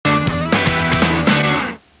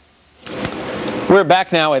We're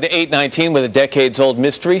back now at 8:19 with a decades-old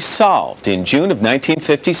mystery solved. In June of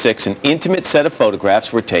 1956, an intimate set of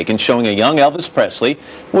photographs were taken showing a young Elvis Presley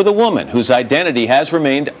with a woman whose identity has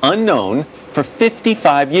remained unknown for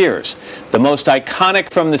 55 years. The most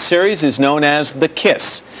iconic from the series is known as The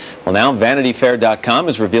Kiss. Well, now VanityFair.com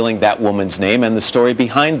is revealing that woman's name and the story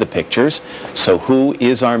behind the pictures. So who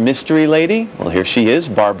is our mystery lady? Well, here she is,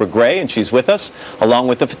 Barbara Gray, and she's with us, along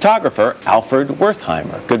with the photographer, Alfred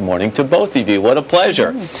Wertheimer. Good morning to both of you. What a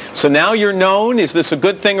pleasure. So now you're known. Is this a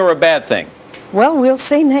good thing or a bad thing? Well, we'll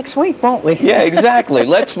see next week, won't we? Yeah, exactly.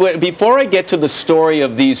 Before I get to the story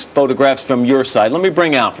of these photographs from your side, let me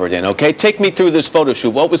bring Alfred in, okay? Take me through this photo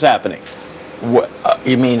shoot. What was happening? What,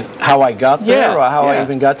 you mean how I got there, or how I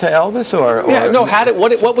even got to Elvis, or no?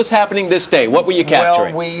 What was happening this day? What were you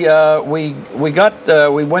capturing? Well, we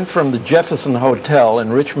went from the Jefferson Hotel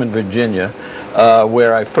in Richmond, Virginia,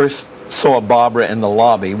 where I first saw Barbara in the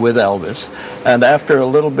lobby with Elvis, and after a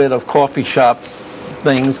little bit of coffee shop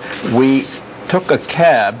things, we took a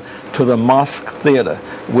cab to the Mosque Theater,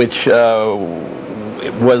 which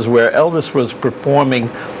was where Elvis was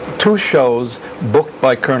performing 2 shows booked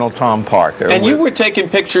by Colonel Tom Parker. And you were taking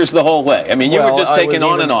pictures the whole way. I mean, you were just taking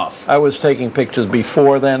on and off. I was taking pictures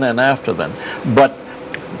before then and after then. But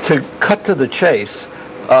to cut to the chase,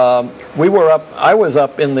 I was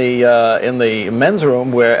up in the men's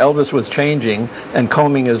room where Elvis was changing and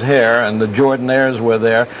combing his hair, and the Jordanaires were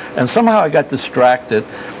there. And somehow I got distracted,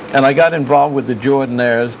 and I got involved with the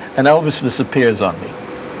Jordanaires, and Elvis disappears on me.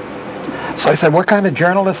 So I said, what kind of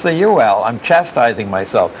journalist are you, Al? I'm chastising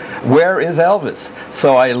myself. Where is Elvis?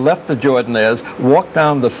 So I left the Jordanaires, walked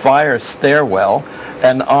down the fire stairwell,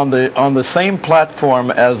 and on the same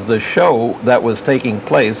platform as the show that was taking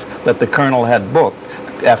place that the Colonel had booked,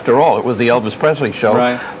 after all, it was the Elvis Presley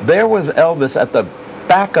show, there was Elvis at the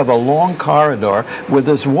back of a long corridor with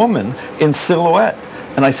this woman in silhouette.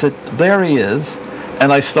 And I said, there he is.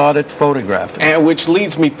 And I started photographing. And which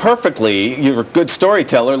leads me perfectly, you're a good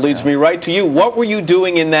storyteller, leads me right to you. What were you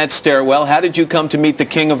doing in that stairwell? How did you come to meet the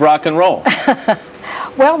king of rock and roll?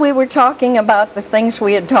 Well, we were talking about the things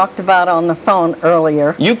we had talked about on the phone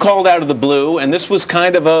earlier. You called out of the blue, and this was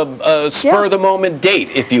kind of a spur-of-the-moment date,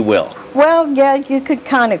 if you will. Well, yeah, you could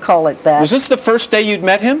kind of call it that. Was this the first day you'd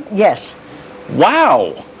met him? Yes.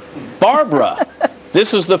 Wow. Barbara,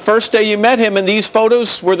 this was the first day you met him, and these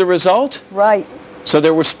photos were the result? Right. So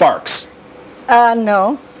there were sparks?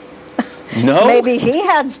 No. No? Maybe he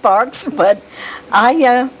had sparks, but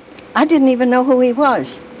I didn't even know who he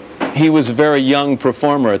was. He was a very young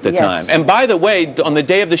performer at the time. And by the way, on the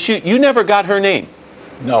day of the shoot, you never got her name.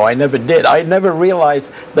 No, I never did. I never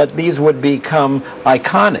realized that these would become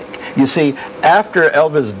iconic. You see, after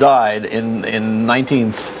Elvis died in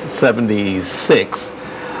 1976,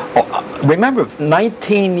 remember,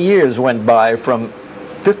 19 years went by from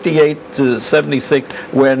 58 to 76,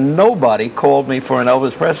 where nobody called me for an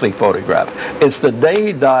Elvis Presley photograph. It's the day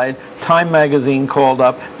he died, Time magazine called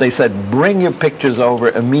up. They said, bring your pictures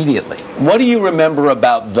over immediately. What do you remember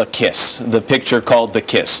about The Kiss, the picture called The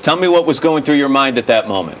Kiss? Tell me what was going through your mind at that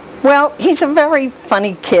moment. Well, he's a very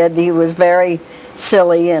funny kid. He was very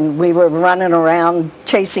silly, and we were running around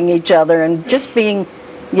chasing each other and just being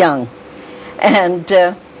young. And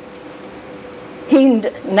he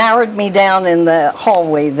narrowed me down in the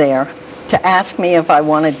hallway there to ask me if I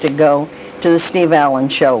wanted to go to the Steve Allen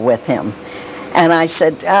show with him. And I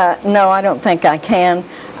said, no, I don't think I can.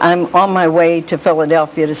 I'm on my way to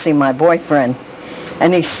Philadelphia to see my boyfriend.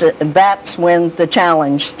 And he said, that's when the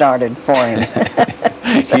challenge started for him.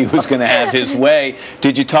 He was going to have his way.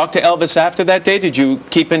 Did you talk to Elvis after that day? Did you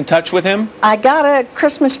keep in touch with him? I got a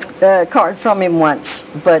Christmas card from him once,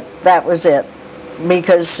 but that was it.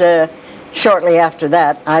 Because shortly after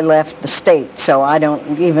that, I left the state, so I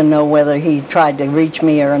don't even know whether he tried to reach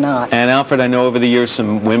me or not. And Alfred, I know over the years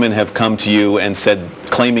some women have come to you and said,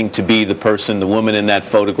 claiming to be the person, the woman in that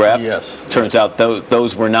photograph. Yes. Turns out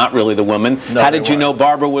those were not really the woman. No, how did you know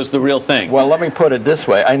Barbara was the real thing? Well, let me put it this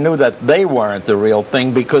way. I knew that they weren't the real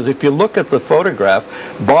thing, because if you look at the photograph,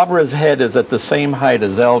 Barbara's head is at the same height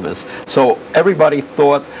as Elvis. So everybody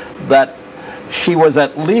thought that she was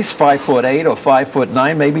at least 5'8" or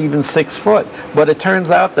 5'9", maybe even 6 foot. But it turns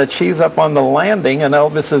out that she's up on the landing and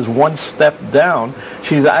Elvis is 1 step down.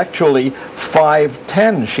 She's actually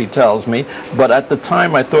 5'10", she tells me. But at the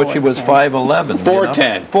time, I thought she was 5'11".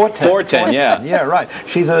 4'10". 4'10", yeah. Yeah, right.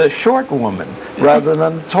 She's a short woman rather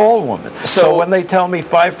than a tall woman. So when they tell me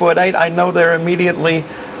 5'8", I know they're immediately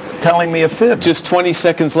telling me a fib. Just 20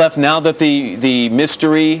 seconds left. Now that the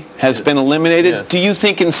mystery has been eliminated, yes. Do you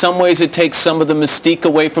think in some ways it takes some of the mystique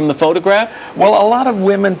away from the photograph? Well, a lot of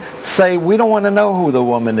women say we don't want to know who the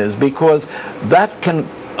woman is because that can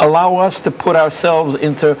allow us to put ourselves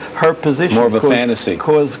into her position. More of a fantasy.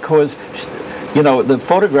 Because you know, the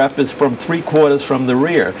photograph is from 3/4 from the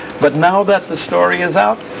rear. But now that the story is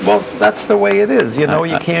out, well, that's the way it is. You know,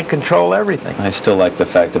 you can't control everything. I still like the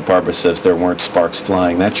fact that Barbara says there weren't sparks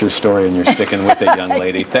flying. That's your story, and you're sticking with it, young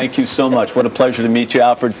lady. Thank you so much. What a pleasure to meet you,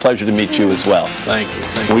 Alfred. Pleasure to meet you as well. Thank you.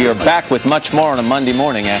 Thank you. We are back with much more on a Monday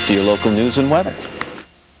morning after your local news and weather.